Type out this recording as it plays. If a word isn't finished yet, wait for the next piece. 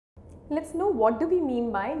let's know what do we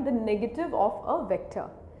mean by the negative of a vector.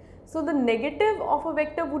 So the negative of a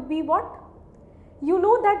vector would be what? You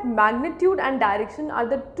know that magnitude and direction are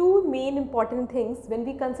the two main important things when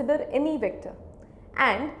we consider any vector,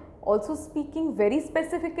 and also speaking very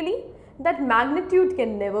specifically that magnitude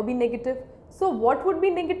can never be negative. So what would be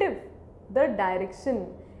negative? The direction.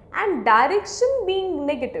 And direction being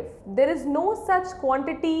negative, there is no such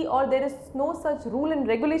quantity or there is no such rule and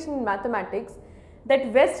regulation in mathematics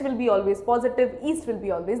that west will be always positive, east will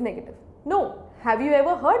be always negative. No. Have you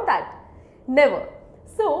ever heard that? Never.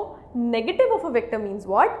 So negative of a vector means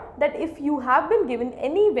what? That if you have been given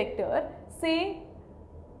any vector, say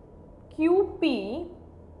QP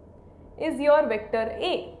is your vector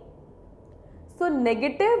A. So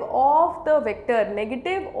negative of the vector,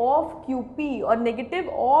 negative of QP or negative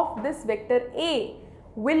of this vector A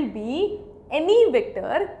will be any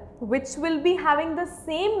vector which will be having the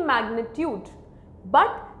same magnitude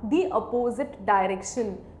but the opposite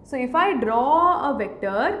direction. So if I draw a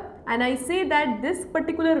vector and I say that this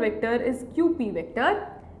particular vector is QP vector,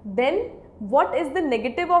 then what is the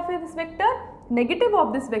negative of this vector? Negative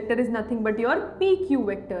of this vector is nothing but your PQ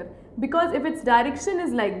vector, because if its direction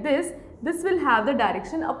is like this will have the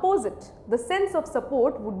direction opposite. The sense of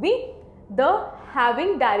support would be the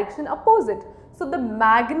having direction opposite. So the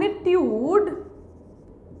magnitude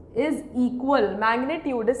is equal,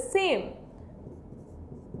 magnitude is same,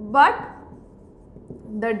 but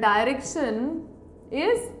the direction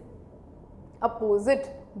is opposite.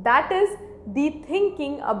 That is the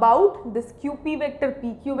thinking about this QP vector,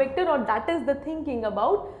 PQ vector, or that is the thinking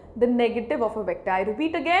about the negative of a vector. I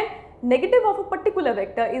repeat again, negative of a particular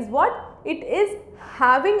vector is what? It is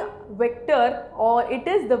having vector, or it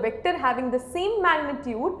is the vector having the same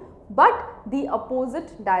magnitude but the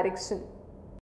opposite direction.